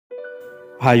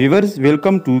Hi viewers,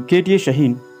 welcome to KTA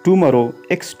Shaheen. Tomorrow,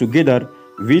 X Together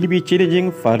will be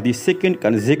challenging for the second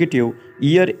consecutive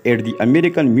year at the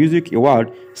American Music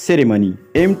Award ceremony,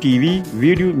 MTV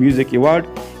Video Music Award,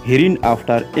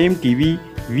 hereinafter MTV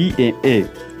VMA.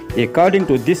 According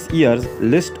to this year's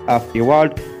list of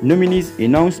award nominees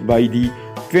announced by the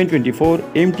 2024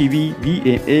 MTV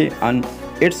VMA on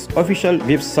its official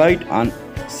website on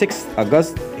 6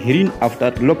 August, hereinafter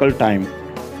local time.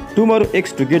 Tomorrow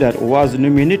X Together was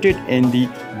nominated in the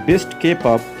Best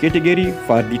K-pop category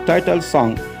for the title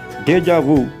song Deja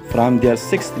Vu from their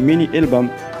sixth mini-album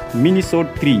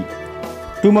Minnesota 3.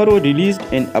 Tomorrow, released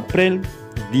in April,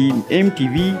 the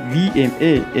MTV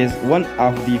VMA is one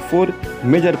of the four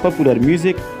major popular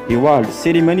music award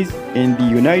ceremonies in the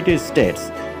United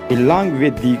States, along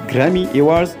with the Grammy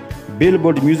Awards,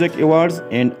 Billboard Music Awards,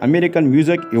 and American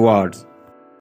Music Awards.